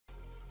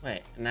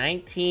Wait,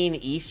 19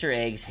 Easter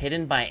eggs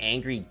hidden by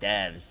angry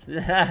devs. From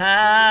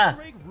an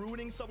Easter egg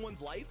ruining someone's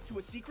life to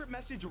a secret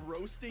message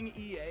roasting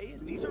EA,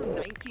 these are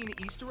 19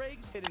 Easter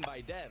eggs hidden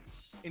by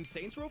devs. In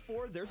Saints Row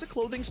 4, there's a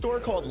clothing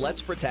store called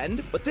Let's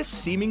Pretend, but this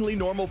seemingly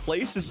normal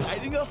place is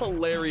hiding a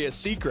hilarious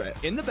secret.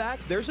 In the back,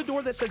 there's a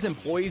door that says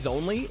employees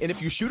only, and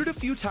if you shoot it a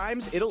few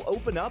times, it'll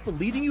open up,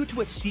 leading you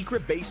to a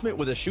secret basement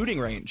with a shooting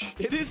range.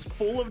 It is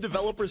full of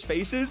developers'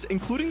 faces,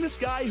 including this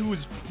guy who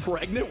is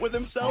pregnant with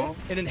himself.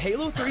 And in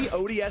Halo 3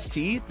 ODST,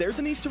 there's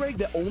an Easter egg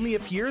that only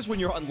appears when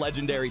you're on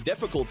legendary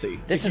difficulty.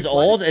 This is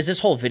old? Is this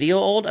whole video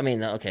old? I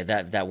mean, okay,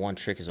 that one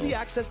trick is old. The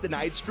access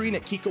denied screen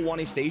at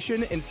Kikawani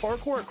Station and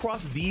parkour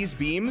across these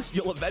beams,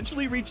 you'll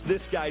eventually reach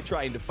this guy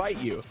trying to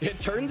fight you. It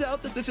turns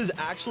out that this is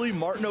actually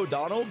Martin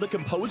O'Donnell, the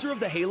composer of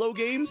the Halo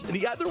games, and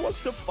he either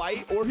wants to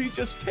fight or he's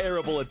just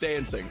terrible at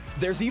dancing.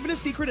 There's even a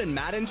secret in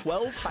Madden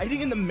 12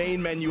 hiding in the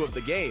main menu of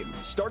the game.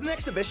 Start an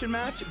exhibition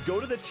match, go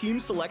to the team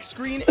select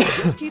screen, and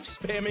just keep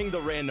spamming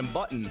the random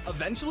button.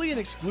 Eventually, an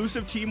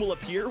exclusive team will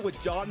appear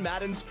with John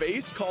Madden's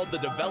face called the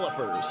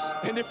Developers.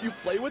 And if you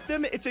play with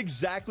them, it's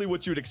exactly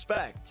what you'd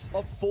expect.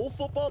 A full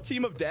football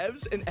team of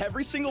devs, and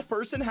every single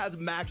person has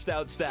maxed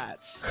out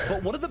stats.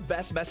 But one of the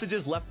best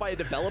messages left by a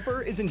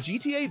developer is in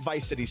GTA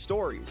Vice City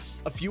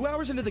Stories. A few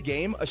hours into the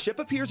game, a ship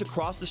appears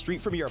across the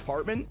street from your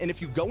apartment, and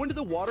if you go into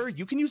the water,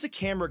 you can use a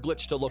camera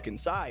glitch to look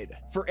inside.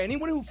 For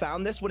anyone who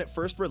found this when it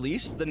first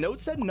released, the note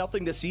said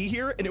nothing to see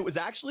here, and it was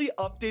actually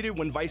updated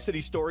when Vice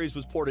City Stories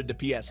was ported to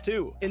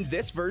PS2. In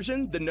this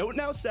version, the note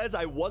now says,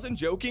 I wasn't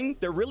joking,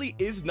 there really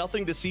is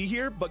nothing to see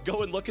here, but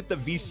go and look at the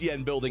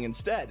VCN building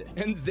instead.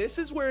 And this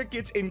is where it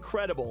gets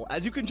incredible,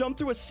 as you can jump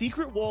through a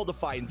secret wall to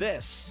find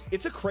this.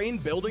 It's a crane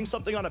building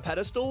something on a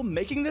pedestal,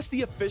 making this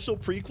the official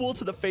prequel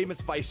to the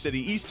famous Vice City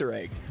Easter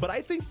egg. But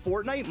I think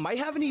Fortnite might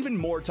have an even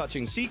more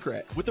touching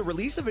secret. With the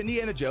release of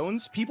Indiana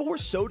Jones, people were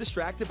so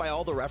distracted by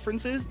all the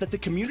references that the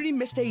community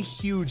missed a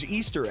huge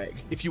Easter egg.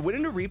 If you went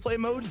into replay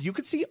mode, you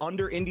could see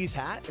under Indy's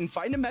hat and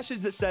find a message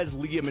that says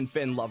Liam and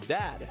Finn love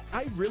Dad.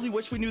 I really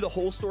wish we knew the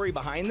whole story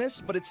behind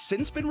this, but it's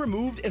since been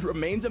removed and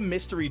remains a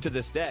mystery to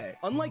this day.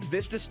 Unlike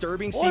this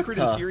disturbing secret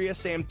in Serious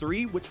Sam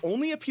 3, which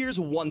only appears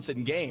once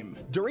in game.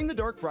 During the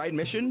Dark Bride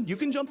mission, you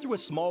can jump through a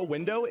small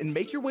window and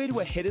make your way to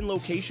a hidden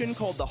location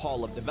called the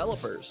Hall of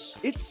Developers.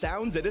 It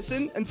sounds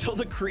innocent until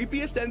the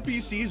creepiest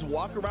NPCs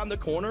walk around the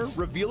corner,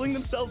 revealing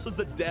themselves as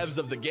the devs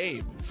of the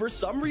game. For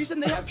some reason,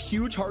 they have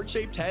huge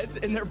heart-shaped heads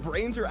and their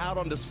brains are out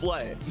on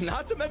display.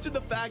 Not to mention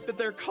the fact that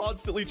they're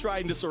constantly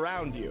trying to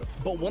surround you.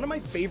 But one of my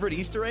favorite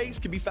Easter eggs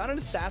can be found in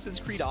Assassin's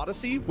Creed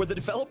Odyssey, where the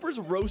developers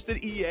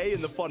roasted EA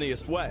in the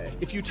funniest way.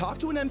 If you talk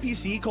to an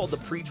NPC called the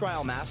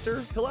Pre-Trial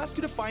Master, he'll ask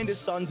you to find his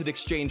sons in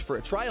exchange for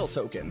a trial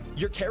token.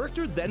 Your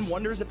character then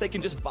wonders if they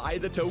can just buy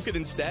the token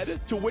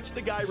instead, to which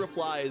the guy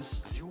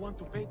replies, You want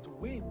to pay to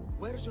win?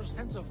 Where's your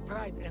sense of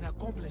pride and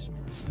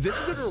accomplishment?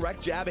 This is a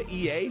direct jab at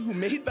EA, who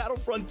made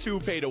Battlefront 2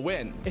 pay to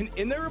win. And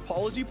in their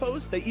apology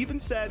post, they even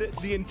said,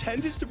 the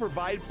intent is to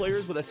provide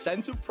players with a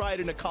sense of pride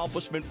and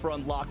accomplishment for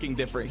unlocking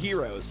different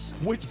heroes,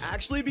 which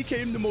actually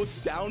became the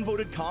most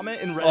downvoted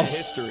comment in Reddit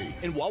history.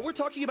 And while we're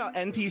talking about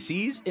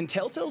NPCs, in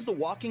Telltale's The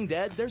Walking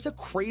Dead, there's a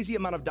crazy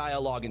amount of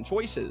dialogue and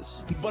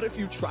choices. But if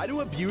you try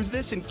to abuse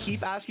this and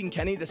keep asking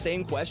Kenny the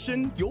same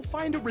question, you'll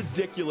find a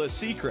ridiculous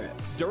secret.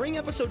 During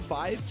episode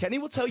 5, Kenny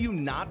will tell you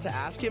not to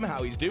ask him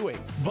how he's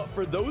doing. But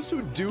for those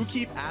who do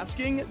keep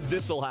asking,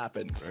 this'll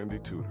happen. Randy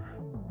Tudor.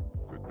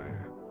 Good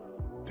man.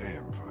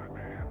 Damn fine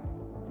man.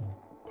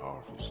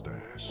 Powerful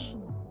stash.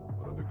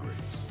 One of the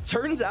greats.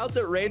 Turns out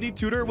that Randy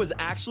Tudor was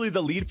actually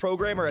the lead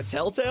programmer at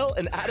Telltale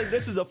and added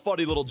this as a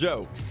funny little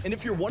joke. And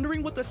if you're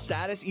wondering what the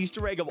saddest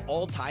Easter egg of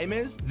all time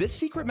is, this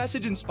secret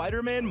message in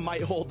Spider-Man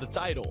might hold the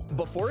title.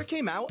 Before it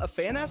came out, a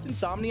fan asked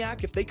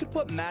Insomniac if they could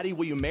put Maddie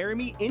Will You Marry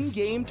Me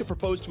in-game to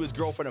propose to his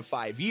girlfriend of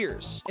 5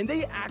 years. And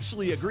they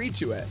actually agreed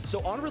to it.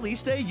 So on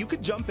release day, you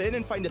could jump in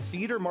and find a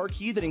theater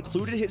marquee that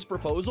included his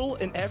proposal,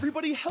 and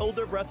everybody held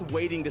their breath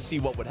waiting to see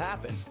what would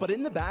happen. But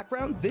in the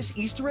background, this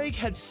Easter egg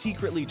had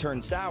secretly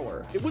turned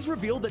sour. It was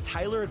revealed that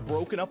Tyler had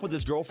broken up with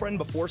his girlfriend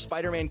before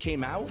Spider-Man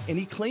came out, and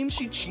he claimed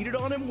she cheated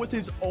on him with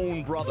his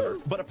own brother.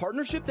 But a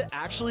partnership that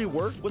actually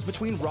worked was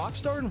between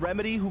Rockstar and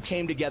Remedy, who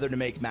came together to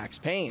make Max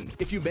Payne.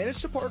 If you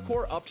managed to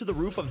parkour up to the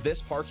roof of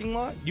this parking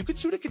lot, you could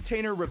shoot a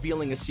container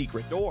revealing a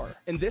secret door.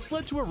 And this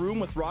led to a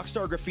room with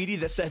Rockstar graffiti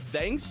that said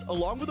thanks,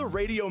 along with a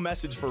radio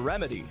message for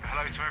Remedy.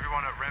 Hello to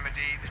everyone at Remedy.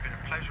 It's been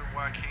a pleasure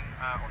working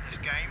on this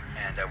game,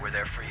 and we're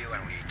there for you,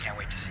 and we can't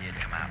wait to see it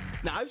come out.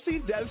 Now, I've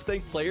seen devs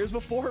thank players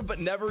before, but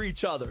never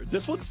each other.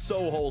 This one's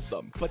so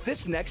wholesome. But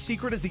this next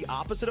secret is the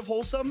opposite of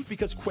wholesome,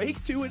 because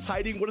Quake 2 is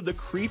hiding one of the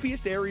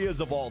creepiest areas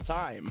of all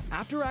time.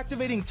 After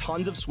activating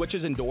tons of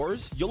switches and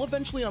doors, you'll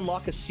eventually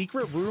unlock a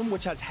secret room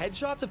which has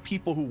headshots of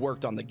people who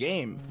worked on the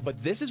game.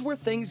 But this is where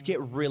things get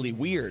really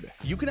weird.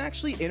 You can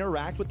actually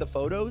interact with the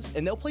photos,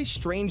 and they'll play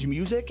strange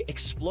music,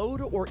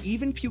 explode, or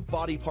even puke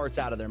body parts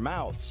out of their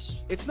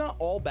mouths. It's not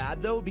all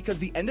bad though, because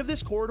the end of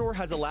this corridor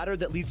has a ladder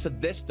that leads to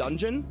this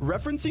dungeon,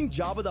 referencing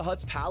Jabba the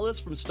Hutt's palace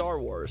from Star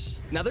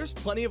Wars. Now, there's there's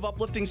plenty of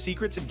uplifting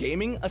secrets in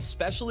gaming,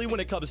 especially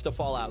when it comes to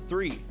Fallout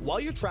 3. While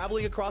you're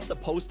traveling across the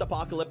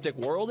post-apocalyptic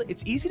world,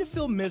 it's easy to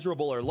feel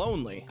miserable or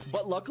lonely.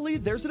 But luckily,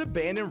 there's an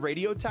abandoned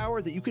radio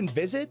tower that you can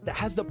visit that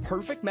has the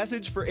perfect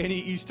message for any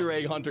Easter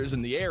egg hunters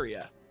in the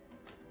area.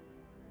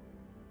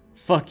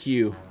 Fuck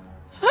you.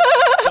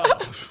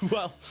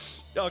 Well,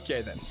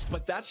 okay then.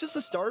 But that's just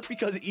the start,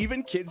 because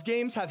even kids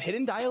games have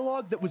hidden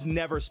dialogue that was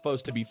never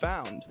supposed to be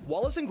found.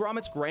 Wallace and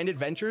Gromit's Grand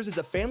Adventures is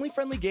a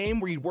family-friendly game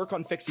where you'd work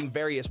on fixing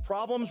various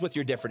problems with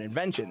your different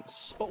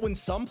inventions. But when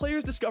some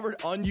players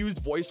discovered unused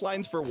voice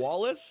lines for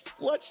Wallace,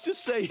 let's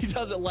just say he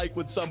doesn't like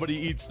when somebody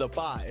eats the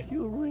pie.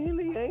 You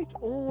really ate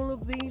all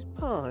of these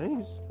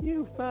pies?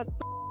 You fat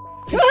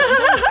And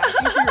sometimes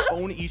asking for your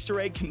own Easter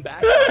egg can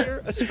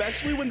backfire,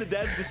 especially when the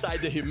devs decide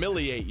to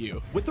humiliate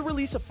you. With the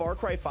release of Far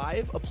Cry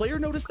 5, a player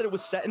noticed that it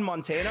was set in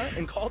Montana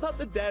and called out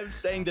the devs,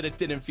 saying that it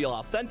didn't feel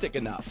authentic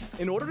enough.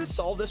 In order to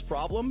solve this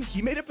problem,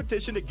 he made a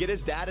petition to get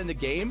his dad in the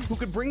game who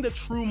could bring the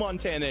true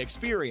Montana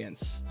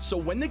experience. So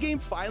when the game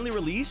finally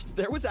released,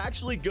 there was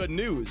actually good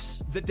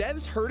news. The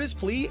devs heard his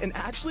plea and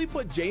actually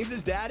put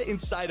James's dad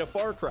inside of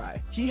Far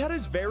Cry. He had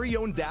his very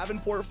own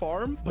Davenport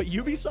farm, but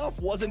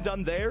Ubisoft wasn't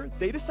done there.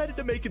 They decided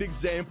to make an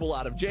example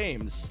out of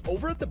James.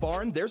 Over at the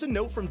barn, there's a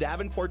note from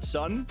Davenport's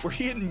son where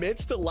he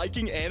admits to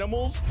liking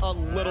animals a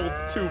little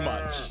too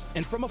much.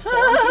 And from a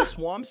farm to the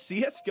swamp,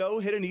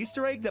 CSGO hid an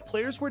Easter egg that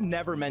players were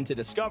never meant to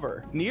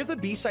discover. Near the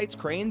B-Site's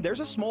crane, there's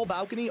a small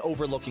balcony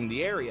overlooking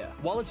the area.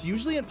 While it's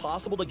usually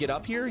impossible to get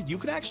up here, you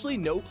can actually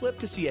no-clip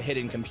to see a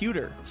hidden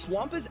computer.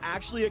 Swamp is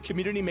actually a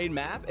community-made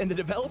map, and the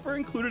developer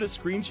included a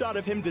screenshot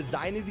of him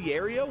designing the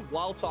area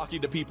while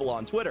talking to people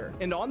on Twitter.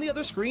 And on the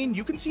other screen,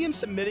 you can see him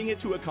submitting it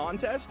to a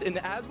contest, and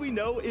as we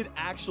know, it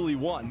actually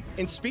won.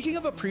 And speaking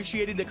of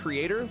appreciating the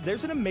creator,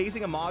 there's an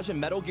amazing homage in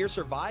Metal Gear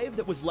Survive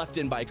that was left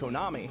in by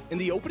Konami. In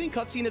the opening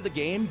cutscene of the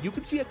game, you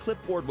can see a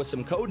clipboard with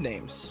some code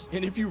names.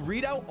 And if you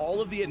read out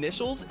all of the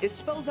initials, it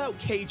spells out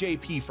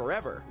KJP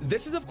forever.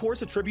 This is of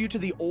course a tribute to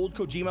the old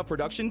Kojima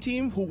production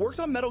team who worked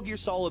on Metal Gear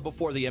Solid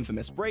before the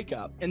infamous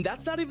breakup. And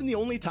that's not even the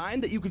only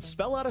time that you could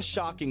spell out a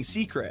shocking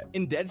secret.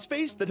 In Dead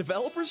Space, the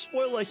developers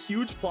spoil a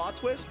huge plot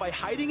twist by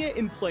hiding it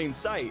in plain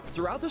sight.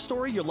 Throughout the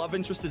story, your love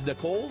interest is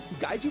Nicole, who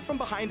guides you from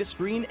behind a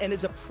screen and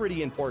is a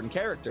pretty important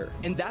character.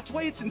 And that's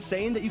why it's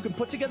insane that you can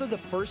put together the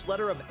first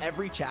letter of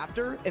every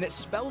chapter and it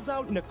spells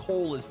out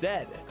Nicole is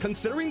dead.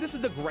 Considering this is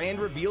the grand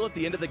reveal at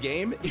the end of the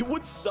game, it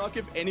would suck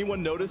if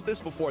anyone noticed this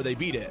before they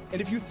beat it. And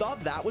if you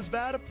thought that was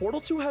bad, Portal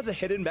 2 has a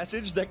hidden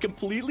message that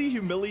completely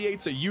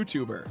humiliates a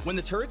YouTuber. When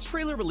the Turrets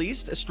trailer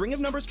released, a string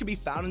of numbers could be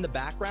found in the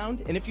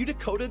background, and if you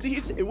decoded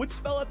these, it would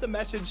spell out the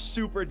message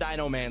Super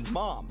Dino Man's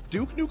mom.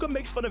 Duke Nukem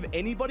makes fun of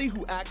anybody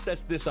who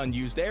accessed this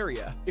unused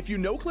area. If you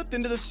no-clipped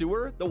into the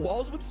sewer, the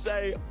walls would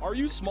say, "Are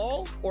you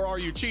small or are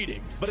you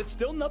cheating?" But it's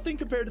still nothing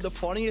compared to the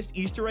funniest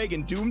Easter egg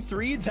in Doom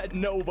 3 that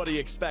nobody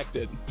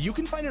expected. You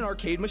can find an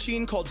arcade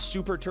machine called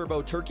Super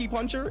Turbo Turkey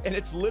Puncher, and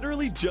it's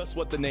literally just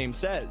what the name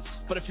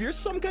says. But if you're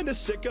some kind of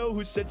sicko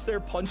who sits there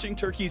punching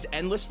turkeys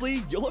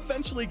endlessly, you'll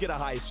eventually get a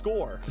high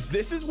score.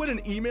 This is when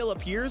an email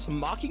appears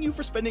mocking you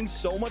for spending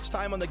so much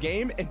time on the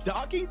game and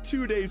docking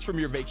 2 days from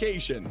your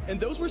vacation. And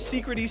those were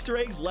secret Easter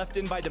eggs left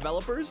in by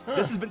developers.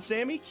 This has been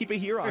Sammy. Keep it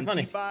here on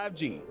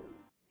T5G.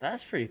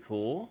 That's pretty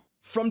cool.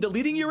 From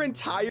deleting your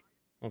entire...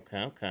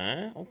 Okay.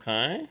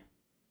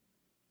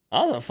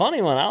 That was a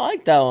funny one. I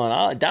like that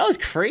one. That was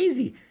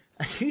crazy.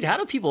 Dude, how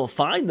do people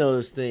find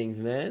those things,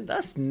 man?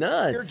 That's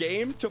nuts. Your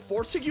game to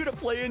forcing you to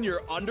play in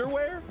your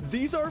underwear?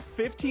 These are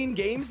 15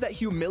 games that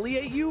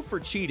humiliate you for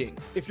cheating.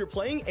 If you're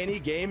playing any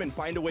game and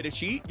find a way to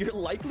cheat, you're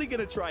likely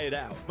gonna try it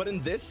out. But in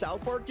this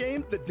South Park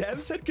game, the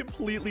devs had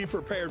completely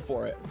prepared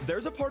for it.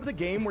 There's a part of the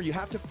game where you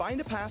have to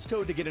find a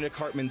passcode to get into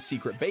Cartman's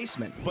secret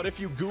basement. But if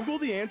you Google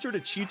the answer to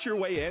cheat your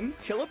way in,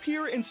 he'll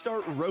appear and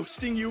start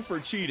roasting you for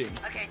cheating.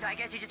 Okay, so I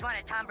guess you just want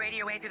to Tom Brady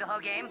your way through the whole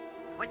game?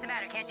 What's the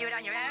matter? Can't do it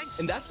on your own?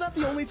 And that's not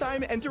the only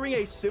time entering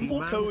a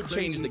simple code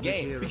changed the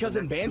game, because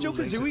in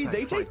Banjo-Kazooie,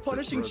 they take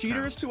punishing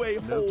cheaters to a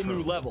whole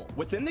new level.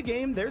 Within the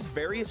game, there's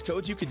various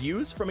codes you could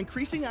use, from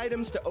increasing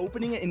items to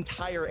opening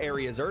entire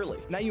areas early.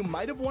 Now, you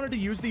might have wanted to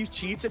use these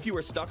cheats if you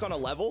were stuck on a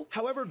level.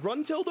 However,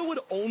 Gruntilda would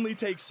only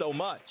take so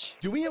much.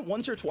 Doing it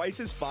once or twice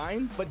is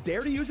fine, but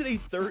dare to use it a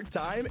third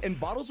time, and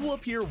bottles will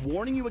appear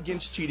warning you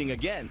against cheating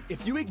again.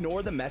 If you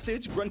ignore the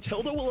message,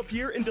 Gruntilda will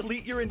appear and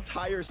delete your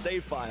entire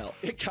save file.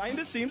 It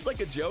kinda seems like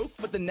a joke,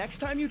 but the next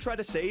time you try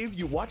to save,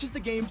 you watch as the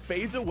game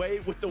fades away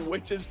with the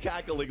witch's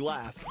cackling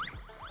laugh.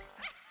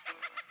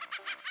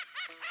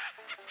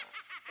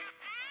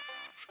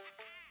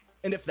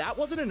 And if that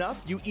wasn't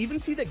enough, you even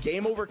see the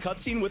game over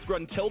cutscene with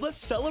Gruntilda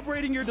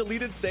celebrating your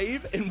deleted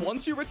save, and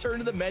once you return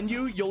to the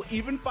menu, you'll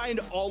even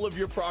find all of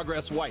your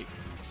progress wiped.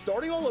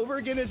 Starting all over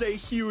again is a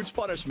huge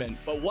punishment,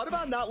 but what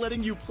about not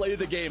letting you play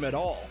the game at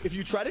all? If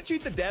you try to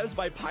cheat the devs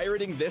by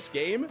pirating this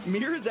game,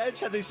 Mirror's Edge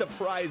has a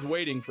surprise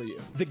waiting for you.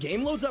 The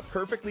game loads up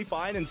perfectly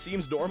fine and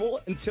seems normal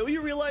until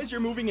you realize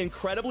you're moving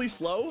incredibly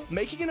slow,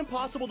 making it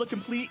impossible to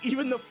complete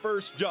even the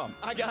first jump.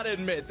 I gotta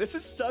admit, this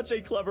is such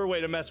a clever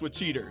way to mess with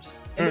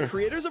cheaters. And the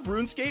creators of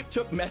RuneScape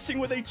took messing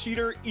with a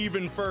cheater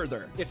even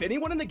further. If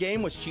anyone in the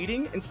game was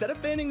cheating, instead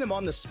of banning them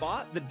on the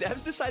spot, the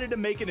devs decided to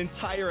make an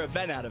entire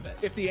event out of it.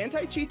 If the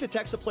anti-cheat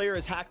detects a player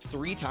is hacked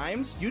 3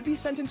 times, you'd be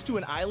sentenced to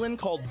an island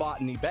called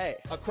Botany Bay.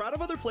 A crowd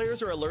of other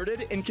players are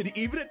alerted and can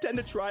even attend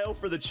a trial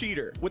for the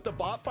cheater, with the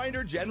bot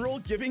finder general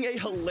giving a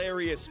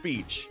hilarious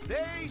speech.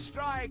 They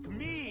strike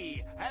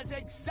me as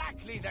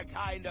exactly the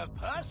kind of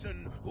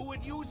person who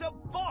would use a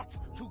bot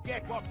to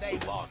get what they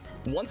want.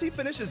 Once he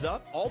finishes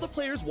up, all the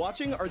players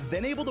watching are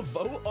then able to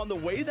vote on the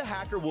way the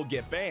hacker will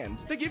get banned.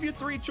 They give you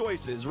 3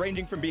 choices,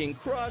 ranging from being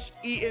crushed,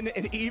 eaten,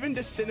 and even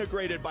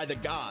disintegrated by the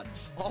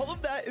gods. All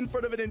of that in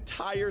front of an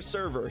entire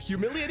server,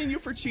 humiliating you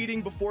for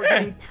cheating before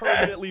getting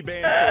permanently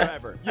banned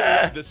forever. You'll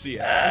love to see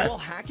it. And while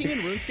hacking in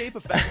RuneScape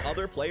affects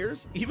other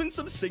players, even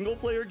some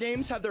single-player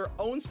games have their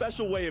own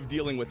special way of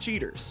dealing with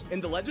cheaters.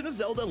 In The Legend of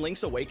Zelda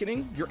Link's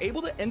Awakening, you're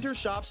able to enter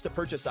shops to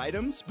purchase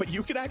items, but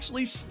you can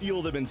actually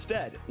steal them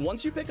instead.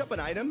 Once you pick up an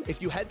item,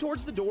 if you head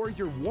towards the door,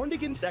 you're warned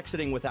against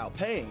exiting without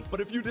paying.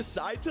 But if you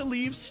decide to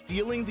leave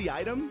stealing the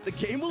item, the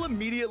game will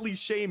immediately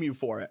shame you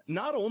for it.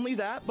 Not only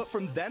that, but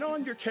from then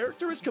on, your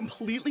character is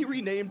completely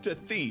renamed to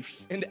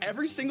Thief, and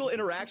every single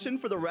interaction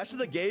for the rest of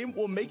the game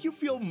will make you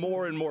feel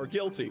more and more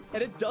guilty.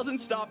 And it doesn't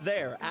stop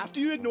there. After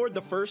you ignored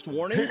the first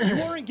warning,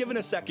 you aren't given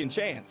a second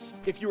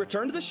chance. If you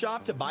return to the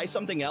shop to buy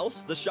something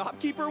else, the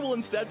shopkeeper will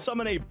instead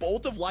summon a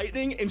bolt of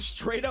lightning and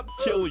straight up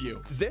kill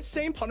you. This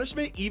same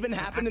punishment even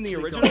happened in the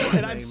original,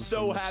 and I'm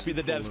so happy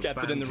the devs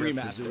kept it in the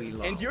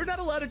remaster. And you're not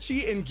allowed to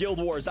cheat in Guild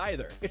Wars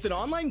either. It's an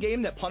online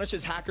game that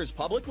punishes hackers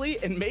publicly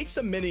and makes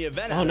a mini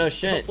event out of it. No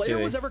shit, if a player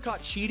dude. was ever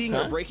caught cheating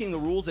or breaking the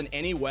rules in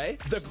any way,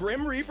 the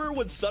Grim Reaper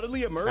would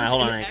suddenly emerge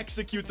and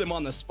execute them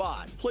on the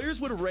spot.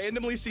 Players would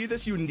randomly see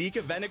this unique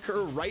event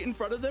occur right in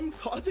front of them,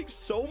 causing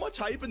so much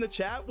hype in the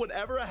chat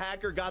whenever a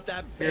hacker got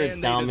that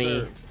ban they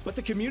deserved. But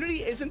the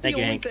community isn't the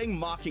only thing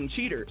mocking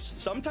cheaters.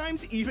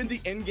 Sometimes even the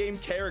in-game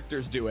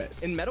characters do it.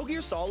 In Metal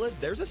Gear Solid,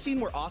 there's a scene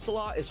where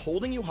Ocelot is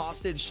holding you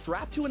hostage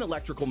strapped to an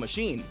electrical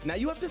machine. Now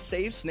you have to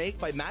save Snake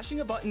by mashing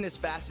a button as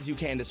fast as you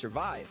can to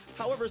survive.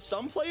 However,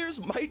 some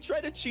players might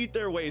try to cheat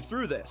their way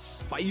through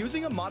this. By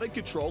using a modded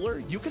controller,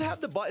 you could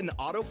have the button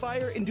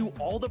auto-fire and do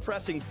all the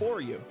pressing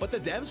for you. But the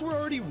devs were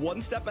already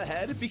one step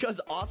ahead because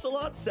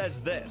Ocelot says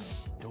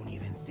this. Don't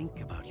even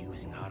think about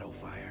using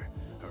auto-fire,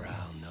 or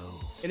I'll know.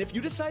 And if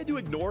you decide to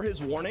ignore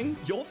his warning,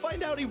 you'll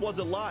find out he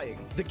wasn't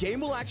lying. The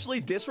game will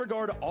actually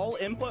disregard all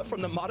input from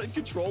the modded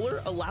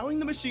controller, allowing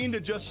the machine to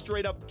just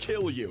straight up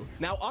kill you.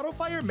 Now,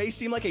 autofire may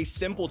seem like a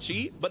simple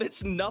cheat, but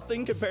it's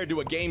nothing compared to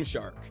a Game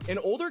Shark. In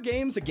older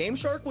games, a Game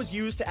Shark was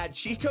used to add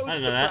cheat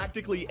codes to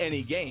practically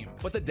any game.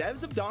 But the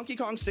devs of Donkey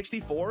Kong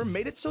 64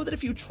 made it so that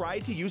if you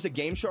tried to use a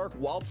Game Shark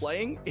while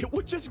playing, it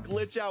would just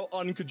glitch out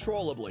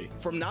uncontrollably.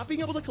 From not being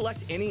able to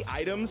collect any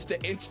items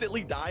to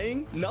instantly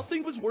dying,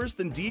 nothing was worse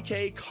than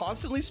DK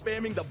constantly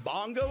spamming the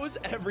bongos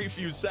every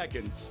few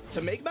seconds. To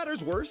make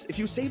matters worse, if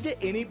you saved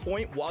at any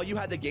point while you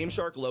had the Game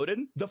Shark loaded,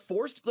 the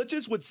forced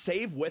glitches would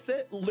save with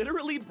it,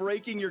 literally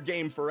breaking your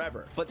game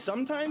forever. But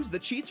sometimes the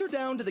cheats are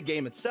down to the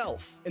game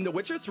itself. In The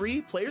Witcher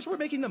 3, players were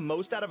making the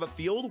most out of a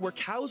field where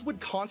cows would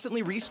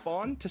constantly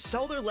respawn to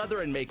sell their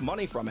leather and make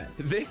money from it.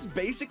 This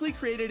basically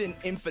created an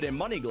infinite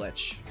money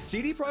glitch.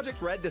 CD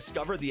Projekt Red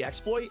discovered the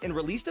exploit and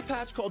released a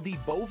patch called the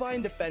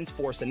Bovine Defense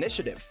Force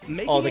Initiative,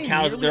 making the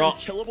cows, a nearly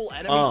unkillable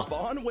enemy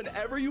spawn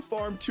whenever you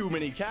farm too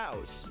many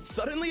cows.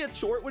 Suddenly, a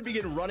chort would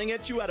begin running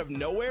at you out of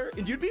nowhere,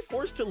 and you'd be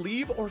forced to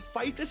leave or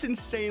fight this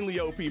insanely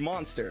OP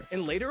monster.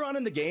 And later on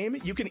in the game,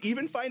 you can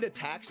even find a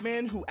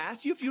taxman who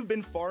asks you if you've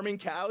been farming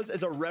cows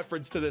as a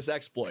reference to this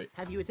exploit.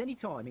 Have you at any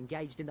time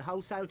engaged in the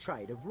wholesale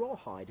trade of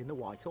rawhide in the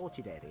White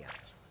Orchard area?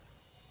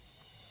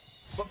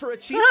 But for a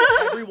cheat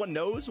that everyone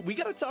knows, we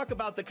gotta talk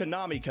about the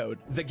Konami code.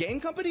 The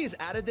game company has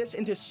added this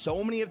into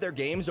so many of their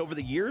games over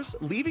the years,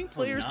 leaving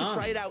players to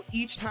try it out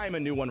each time a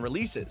new one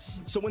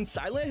releases. So when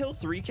Silent Hill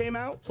 3 came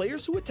out,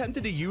 players who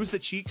attempted to use the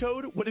cheat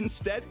code would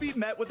instead be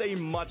met with a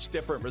much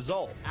different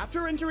result.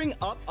 After entering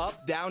up,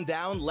 up, down,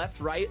 down,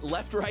 left, right,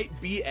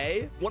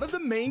 BA, one of the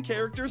main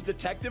characters,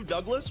 Detective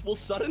Douglas, will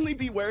suddenly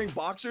be wearing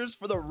boxers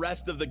for the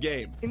rest of the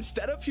game.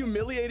 Instead of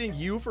humiliating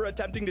you for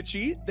attempting to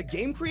cheat, the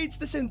game creates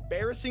this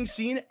embarrassing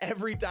scene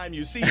every time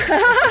you see it.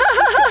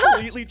 It just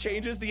completely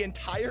changes the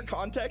entire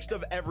context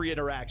of every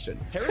interaction.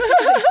 Heretic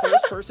is a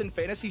first-person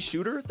fantasy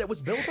shooter that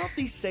was built off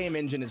the same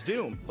engine as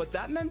Doom, but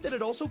that meant that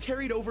it also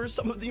carried over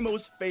some of the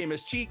most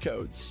famous cheat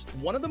codes.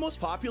 One of the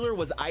most popular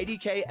was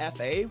IDK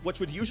FA,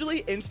 which would usually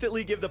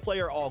instantly give the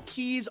player all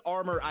keys,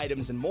 armor,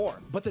 items, and more.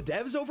 But the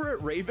devs over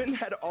at Raven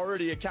had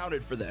already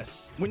accounted for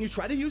this. When you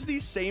try to use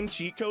these same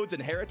cheat codes in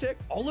Heretic,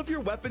 all of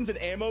your weapons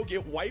and ammo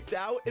get wiped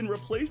out and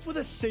replaced with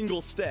a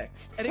single stick.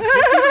 And it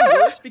gets even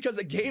worse because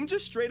because the game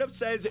just straight up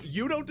says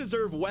you don't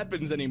deserve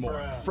weapons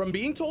anymore. From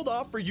being told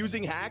off for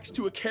using hacks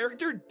to a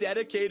character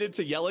dedicated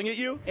to yelling at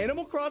you,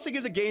 Animal Crossing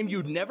is a game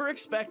you'd never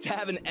expect to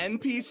have an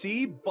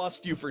NPC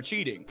bust you for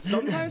cheating.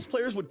 Sometimes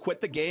players would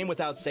quit the game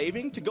without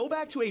saving to go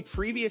back to a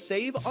previous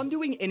save,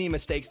 undoing any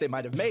mistakes they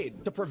might have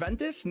made. To prevent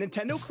this,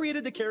 Nintendo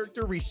created the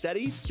character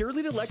Resetti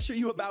purely to lecture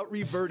you about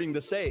reverting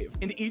the save.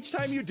 And each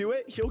time you do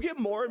it, he'll get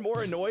more and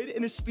more annoyed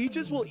and his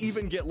speeches will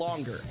even get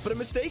longer. But a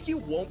mistake you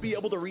won't be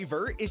able to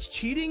revert is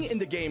cheating in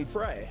the game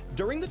Prey.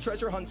 During the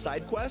treasure hunt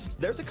side quest,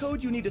 there's a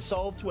code you need to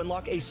solve to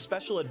unlock a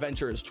special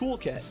adventurer's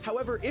toolkit.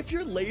 However, if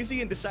you're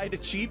lazy and decide to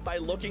cheat by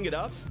looking it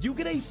up, you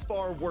get a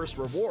far worse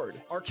reward.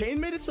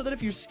 Arcane made it so that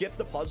if you skip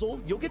the puzzle,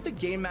 you'll get the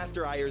Game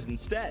Master Eyres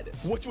instead,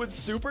 which would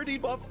super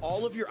debuff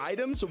all of your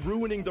items,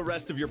 ruining the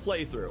rest of your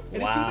playthrough.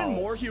 And it's even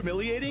more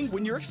humiliating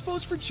when you're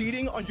exposed for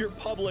cheating on your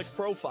public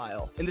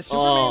profile. In the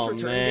Superman's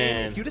Return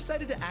game, if you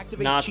decided to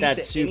activate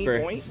cheats at any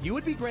point, you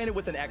would be granted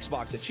with an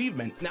Xbox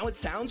achievement. Now, it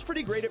sounds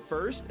pretty great at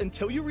first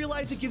until you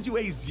realize it gives you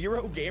a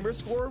 0 gamer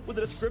score with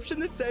a description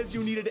that says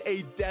you needed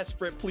a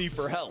desperate plea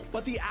for help.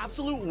 But the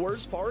absolute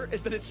worst part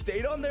is that it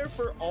stayed on there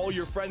for all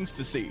your friends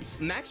to see.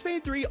 Max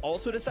Payne 3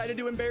 also decided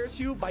to embarrass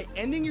you by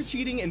ending your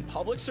cheating in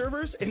public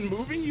servers and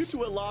moving you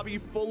to a lobby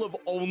full of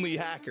only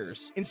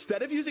hackers.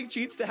 Instead of using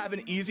cheats to have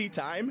an easy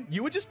time,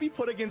 you would just be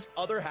put against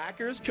other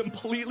hackers,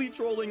 completely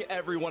trolling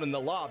everyone in the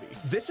lobby.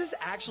 This is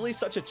actually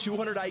such a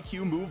 200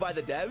 IQ move by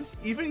the devs.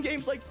 Even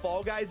games like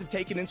Fall Guys have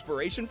taken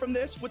inspiration from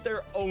this with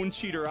their own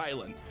cheater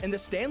island. And the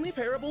Stanley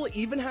Parable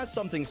even has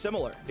something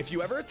similar. If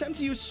you ever attempt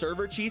to use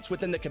server cheats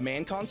within the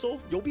command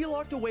console, you'll be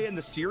locked away in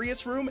the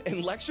serious room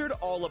and lectured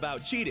all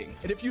about cheating.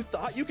 And if you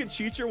thought you could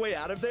cheat your way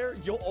out of there,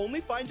 you'll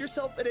only find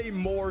yourself in a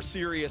more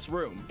serious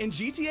room. And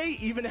GTA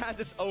even has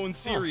its own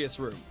serious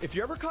room. If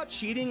you're ever caught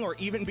cheating or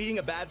even being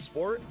a bad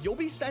sport, you'll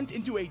be sent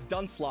into a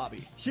dunce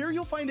lobby. Here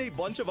you'll find a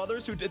bunch of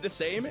others who did the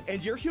same,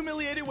 and you're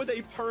humiliated with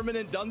a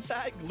permanent dunce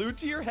hat glued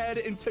to your head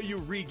until you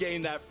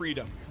regain that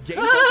freedom.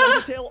 Games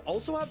like Undertale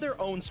also have their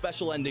own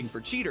special ending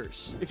for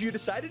cheaters. If you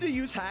decided to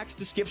use hacks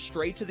to skip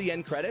straight to the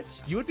end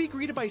credits, you would be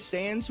greeted by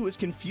Sans, who is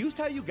confused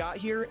how you got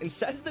here and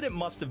says that it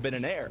must have been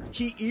an error.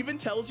 He even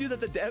tells you that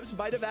the devs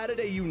might have added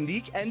a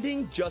unique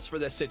ending just for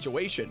this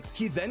situation.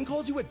 He then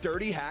calls you a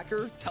dirty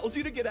hacker, tells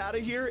you to get out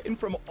of here, and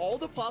from all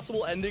the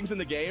possible endings in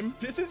the game,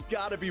 this has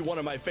got to be one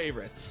of my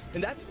favorites.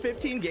 And that's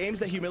 15 games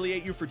that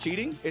humiliate you for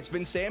cheating. It's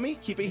been Sammy.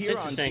 Keep it here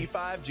on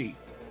T5G.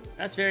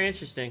 That's very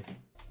interesting.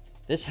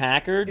 This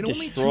hacker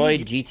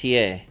destroyed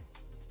GTA.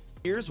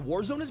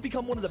 Warzone has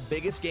become one of the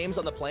biggest games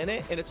on the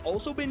planet, and it's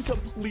also been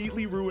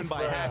completely ruined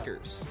by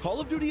hackers.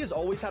 Call of Duty has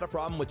always had a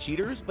problem with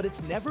cheaters, but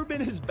it's never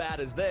been as bad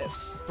as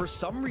this. For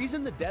some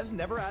reason, the devs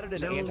never added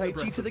an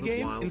anti-cheat to the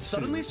game, and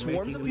suddenly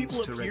swarms of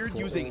people appeared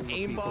using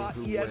aimbot,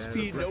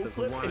 ESP,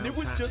 noclip, and it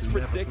was just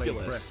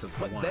ridiculous.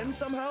 But then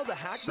somehow the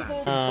hacks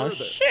evolved further.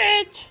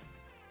 Shit!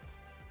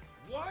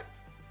 What?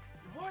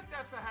 What?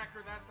 That's a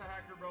hacker. That's a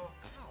hacker, bro.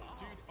 Oh,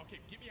 dude. Okay,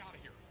 get me out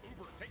of here.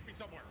 Uber, take me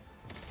somewhere.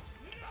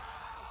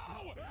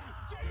 No! Dude!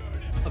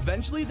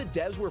 Eventually, the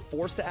devs were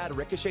forced to add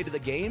Ricochet to the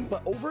game,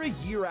 but over a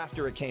year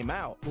after it came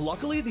out.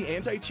 Luckily, the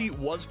anti-cheat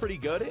was pretty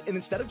good, and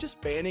instead of just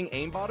banning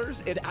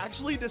aimbotters, it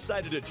actually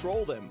decided to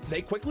troll them.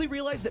 They quickly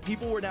realized that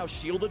people were now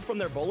shielded from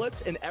their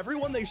bullets, and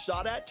everyone they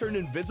shot at turned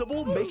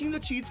invisible, making the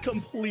cheats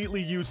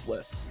completely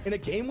useless. In a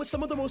game with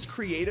some of the most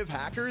creative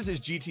hackers is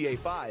GTA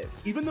 5.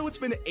 Even though it's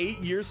been 8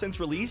 years since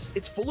release,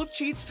 it's full of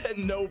cheats that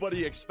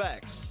nobody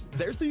expects.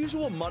 There's the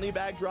usual money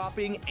bag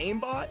dropping,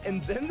 aimbot,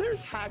 and then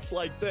there's hacks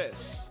like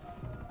this.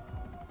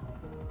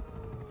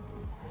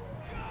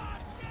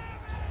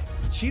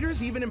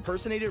 Cheaters even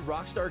impersonated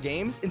Rockstar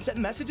Games and sent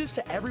messages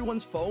to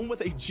everyone's phone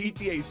with a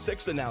GTA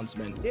 6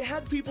 announcement. It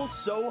had people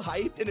so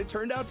hyped, and it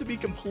turned out to be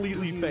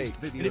completely fake.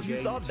 And if you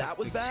thought that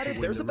was bad,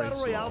 there's a battle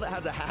royale that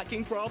has a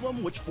hacking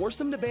problem, which forced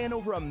them to ban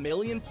over 1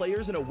 million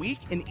players in a week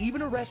and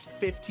even arrest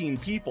 15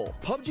 people.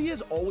 PUBG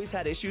has always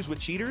had issues with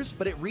cheaters,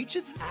 but it reached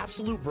its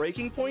absolute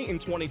breaking point in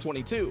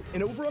 2022.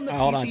 And over on the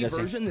PC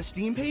version, the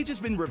Steam page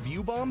has been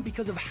review bombed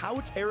because of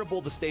how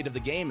terrible the state of the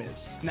game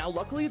is. Now,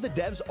 luckily, the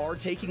devs are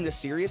taking this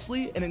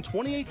seriously, and in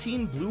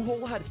 2018,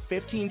 Bluehole had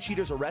 15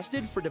 cheaters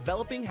arrested for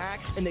developing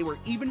hacks, and they were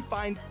even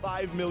fined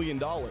 $5 million.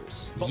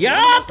 But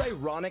yeah. one of the most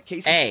ironic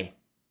cases. Hey,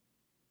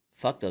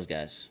 fuck those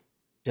guys.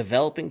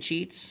 Developing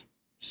cheats,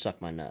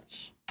 suck my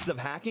nuts. Of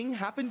hacking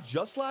happened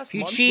just last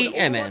month cheat,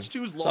 when man.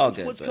 Overwatch 2's launch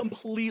was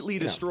completely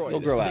destroyed.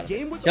 You'll grow out the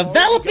game was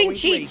developing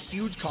cheats. A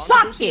huge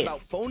controversy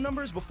about phone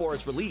numbers before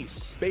its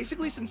release.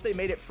 Basically, since they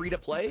made it free to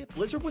play,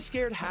 Blizzard was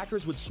scared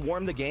hackers would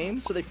swarm the game,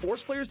 so they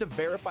forced players to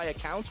verify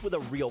accounts with a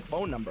real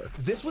phone number.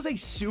 This was a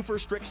super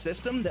strict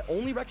system that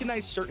only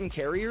recognized certain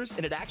carriers,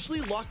 and it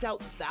actually locked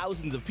out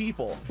thousands of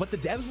people. But the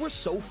devs were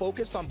so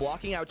focused on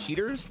blocking out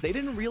cheaters, they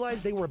didn't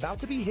realize they were about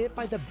to be hit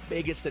by the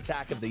biggest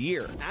attack of the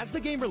year. As the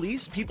game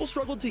released, people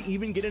struggled to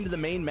even get get into the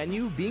main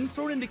menu being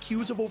thrown into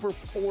queues of over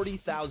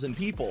 40,000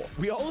 people.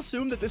 We all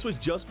assumed that this was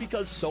just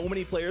because so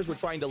many players were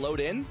trying to load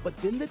in, but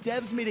then the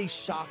devs made a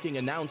shocking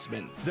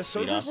announcement. The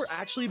servers were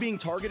actually being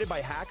targeted by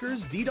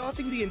hackers,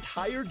 DDoSing the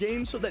entire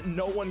game so that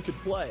no one could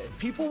play.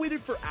 People waited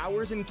for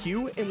hours in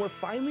queue and were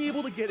finally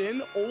able to get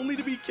in, only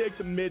to be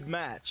kicked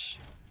mid-match.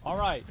 All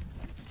right.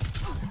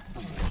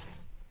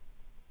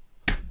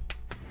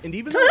 And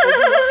even though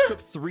Overwatch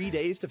took 3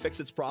 days to fix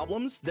its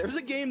problems, there's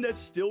a game that's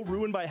still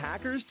ruined by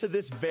hackers to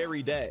this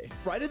very day.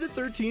 Friday the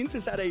 13th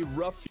has had a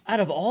rough... Out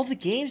of all the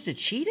games to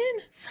cheat in?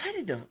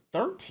 Friday the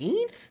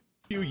 13th?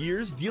 Few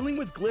years dealing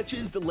with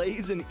glitches,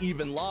 delays, and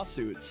even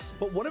lawsuits.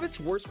 But one of its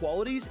worst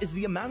qualities is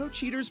the amount of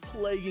cheaters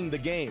plaguing the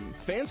game.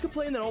 Fans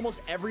complain that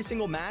almost every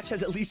single match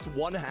has at least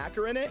one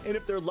hacker in it, and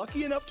if they're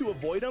lucky enough to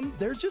avoid them,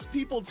 there's just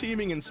people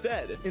teaming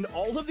instead. And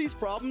all of these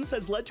problems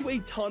has led to a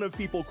ton of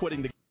people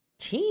quitting the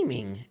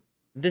teaming?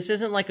 This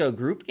isn't like a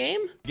group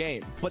game?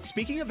 But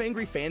speaking of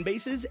angry fan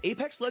bases,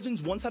 Apex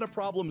Legends once had a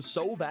problem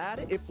so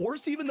bad, it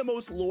forced even the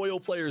most loyal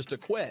players to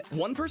quit.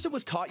 One person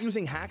was caught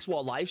using hacks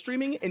while live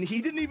streaming, and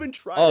he didn't even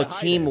try to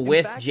hide team it. with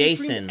In fact,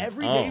 Jason. He streamed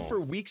every day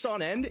for weeks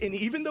on end, and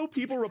even though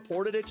people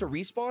reported it to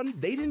Respawn,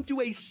 they didn't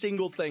do a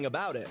single thing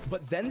about it.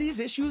 But then these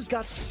issues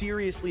got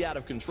seriously out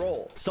of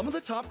control. Some of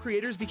the top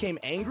creators became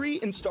angry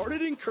and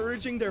started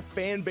encouraging their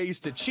fan base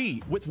to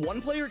cheat, with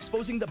one player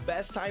exposing the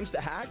best times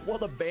to hack while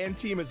the banned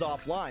team is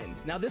offline.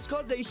 Now, this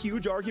caused a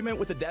huge argument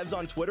with the devs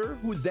on Twitter,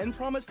 who then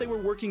promised they were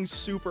working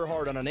super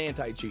hard on an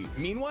anti-cheat.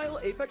 Meanwhile,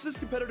 Apex's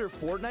competitor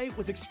Fortnite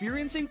was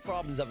experiencing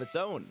problems of its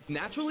own.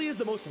 Naturally, as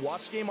the most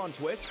watched game on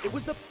Twitch, it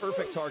was the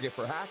perfect target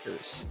for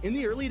hackers. In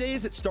the early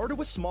days, it started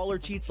with smaller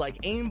cheats like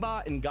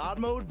aimbot and god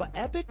mode, but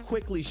Epic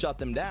quickly shut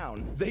them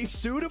down. They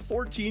sued a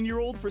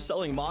 14-year-old for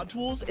selling mod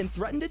tools and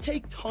threatened to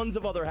take tons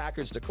of other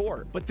hackers to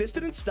court. But this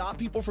didn't stop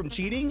people from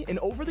cheating, and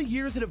over the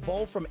years, it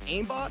evolved from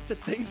aimbot to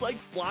things like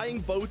flying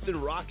boats and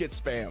rocket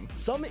spam.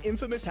 Some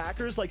infamous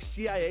hackers like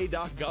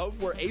CIA.gov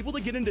were able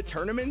to get into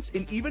tournaments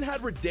and even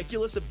had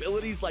ridiculous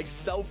abilities like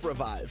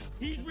self-revive.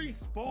 He's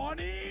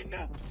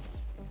respawning.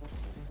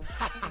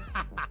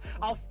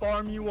 I'll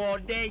farm you all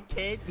day,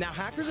 kid. Now,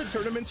 hackers at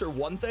tournaments are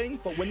one thing,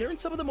 but when they're in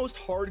some of the most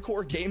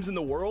hardcore games in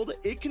the world,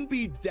 it can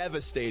be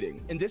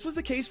devastating. And this was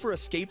the case for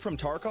Escape from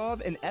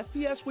Tarkov, an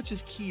FPS which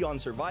is key on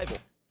survival.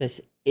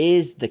 This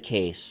is the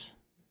case,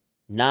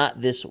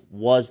 not this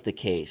was the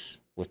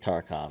case with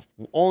Tarkov.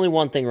 Only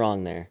one thing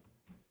wrong there.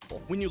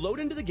 When you load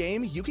into the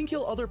game, you can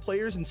kill other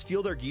players and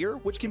steal their gear,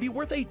 which can be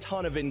worth a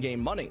ton of in-game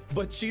money.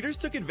 But cheaters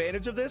took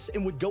advantage of this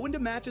and would go into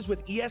matches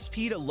with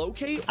ESP to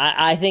locate...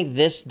 I think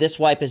this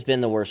wipe has been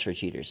the worst for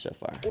cheaters so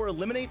far. ...or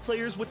eliminate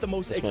players with the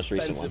most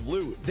expensive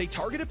loot. They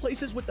targeted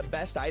places with the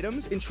best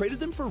items and traded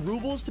them for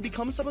rubles to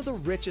become some of the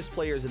richest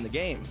players in the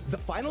game. The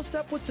final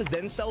step was to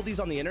then sell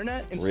these on the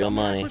internet, and some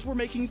hackers were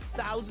making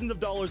thousands of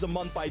dollars a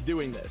month by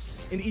doing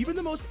this. And even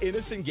the most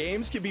innocent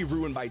games can be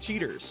ruined by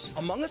cheaters.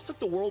 Among Us took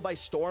the world by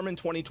storm in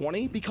 2020,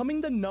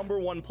 becoming the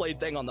 #1 played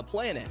thing on the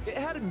planet. It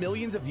had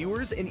millions of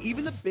viewers, and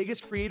even the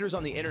biggest creators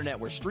on the internet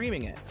were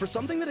streaming it. For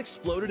something that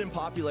exploded in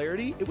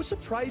popularity, it was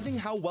surprising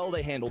how well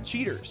they handled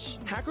cheaters.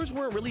 Hackers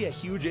weren't really a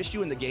huge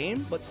issue in the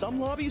game, but some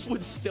lobbies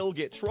would still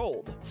get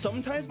trolled,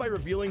 sometimes by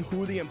revealing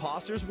who the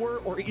imposters were,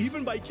 or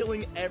even by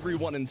killing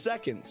everyone in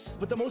seconds.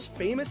 But the most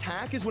famous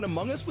hack is when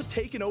Among Us was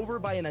taken over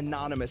by an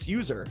anonymous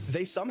user.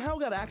 They somehow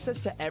got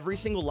access to every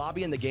single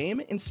lobby in the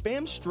game and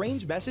spammed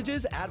strange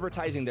messages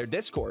advertising their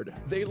Discord.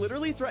 They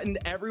literally threatened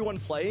everyone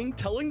playing,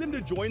 telling them to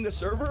join the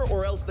server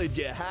or else they'd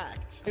get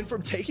hacked. And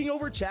from taking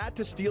over chat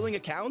to stealing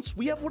accounts,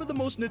 we have one of the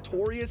most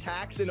notorious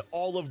hacks in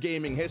all of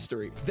gaming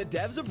history. The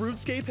devs of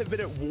RuneScape have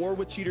been at war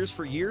with cheaters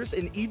for years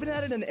and even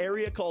added an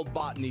area called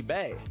Botany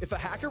Bay. If a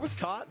hacker was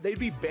caught, they'd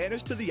be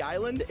banished to the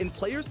island and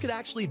players could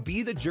actually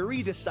be the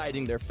jury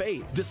deciding their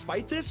fate.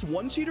 Despite this,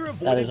 one cheater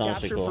avoided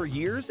capture for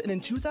years, and in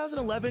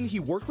 2011, he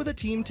worked with a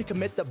team to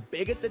commit the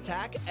biggest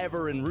attack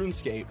ever in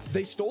RuneScape.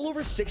 They stole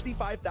over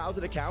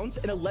 65,000 accounts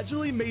and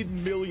allegedly made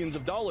millions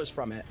of dollars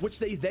from it, which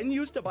they then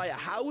used to buy a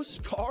house,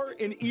 car,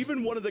 and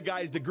even one of the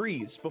guy's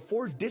degrees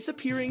before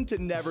disappearing to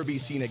never be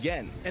seen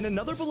again. And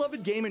another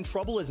beloved game in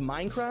trouble is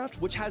Minecraft,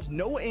 which has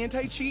no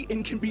anti-cheat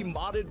and can be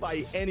modded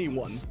by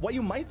anyone. While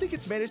you might think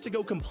it's managed to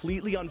go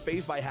completely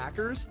unfazed by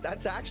hackers,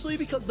 that's actually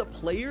because the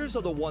players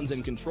are the ones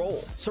in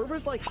control.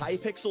 Servers like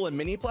Hypixel and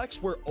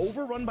Miniplex were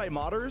overrun by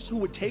modders who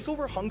would take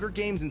over Hunger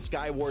Games and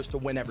Skywars to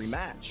win every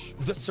match.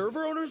 The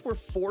server owners were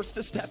forced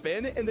to step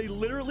in, and they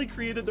literally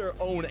created their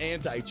own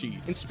anti-cheat.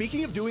 And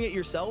speaking of doing it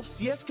yourself,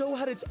 CSGO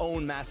had its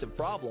own massive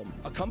problem.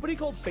 A company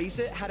called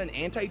Faceit had an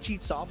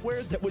anti-cheat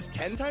software that was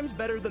 10 times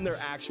better than their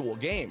actual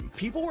game.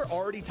 People were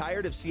already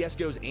tired of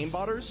CSGO's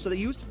aimbotters, so they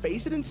used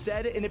Faceit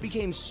instead, and it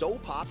became so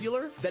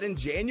popular that in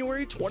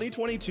January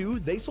 2022,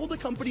 they sold the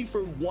company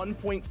for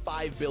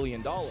 $1.5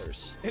 billion.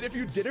 And if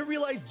you didn't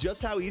realize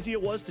just how easy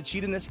it was to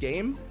cheat in this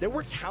game, there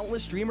were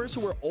countless streamers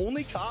who were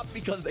only caught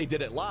because they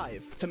did it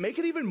live. To make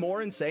it even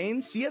more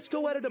insane,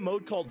 CSGO added a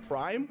mode called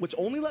Prime, which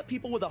only let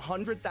people with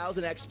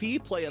 100,000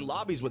 XP playing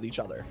lobbies with each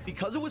other.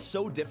 Because it was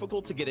so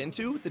difficult to get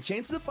into, the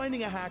chances of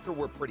finding a hacker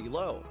were pretty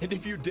low. And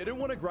if you didn't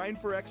want to grind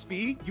for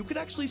XP, you could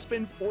actually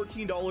spend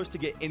 $14 to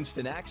get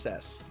instant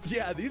access.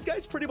 Yeah, these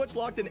guys pretty much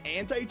locked an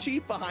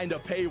anti-cheat behind a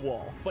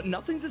paywall. But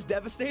nothing's as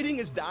devastating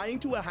as dying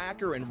to a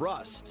hacker in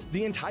Rust.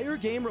 The entire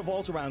game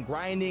revolves around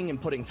grinding and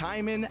putting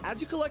time in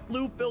as you collect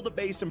loot, build a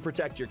base, and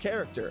protect your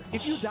character.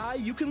 If you die,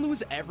 you can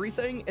lose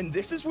everything, and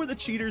this is where the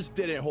cheaters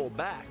didn't hold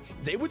back.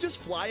 They would just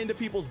fly into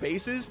people's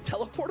bases,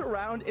 teleport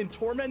around, and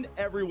torment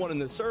everyone in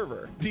the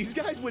server. These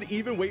guys would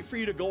even wait for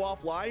you to go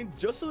offline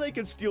just so they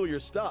could steal your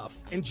stuff.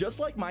 And just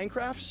like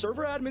Minecraft,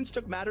 server admins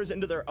took matters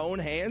into their own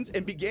hands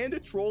and began to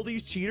troll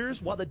these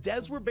cheaters while the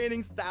devs were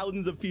banning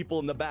thousands of people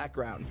in the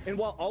background. And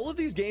while all of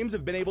these games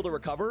have been able to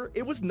recover,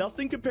 it was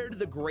nothing compared to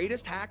the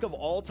greatest hack of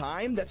all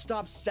time that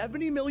stopped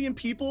 70 million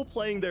people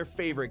playing their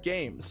favorite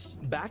games.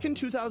 Back in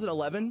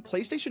 2011,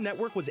 PlayStation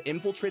Network was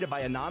infiltrated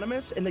by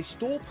Anonymous, and they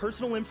stole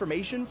personal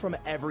information from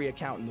every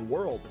account in the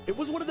world. It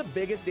was one of the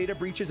biggest data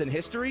breaches in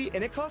history,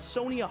 and it cost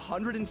Sony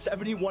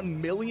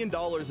 $171 million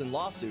in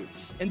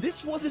lawsuits. And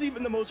this wasn't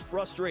even the most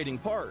frustrating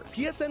part.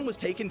 PSN was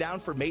taken down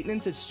for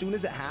maintenance as soon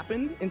as it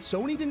happened, and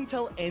Sony didn't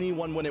tell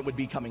anyone when it would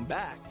be coming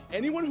back.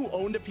 Anyone who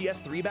owned a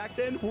PS3 back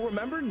then will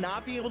remember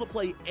not being able to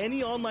play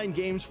any online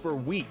games for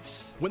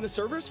weeks. When the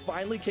servers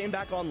finally came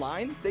back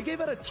online, they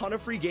gave out a ton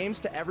of free games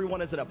to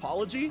everyone as an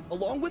apology,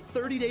 along with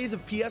 30 days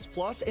of PS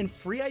Plus and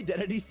free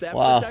identity theft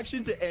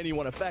protection to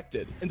anyone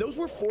affected. And those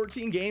were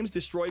 14 games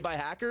destroyed by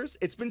hackers.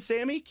 It's been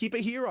Sammy. Keep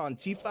it here on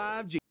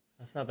T5G.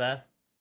 That's not bad.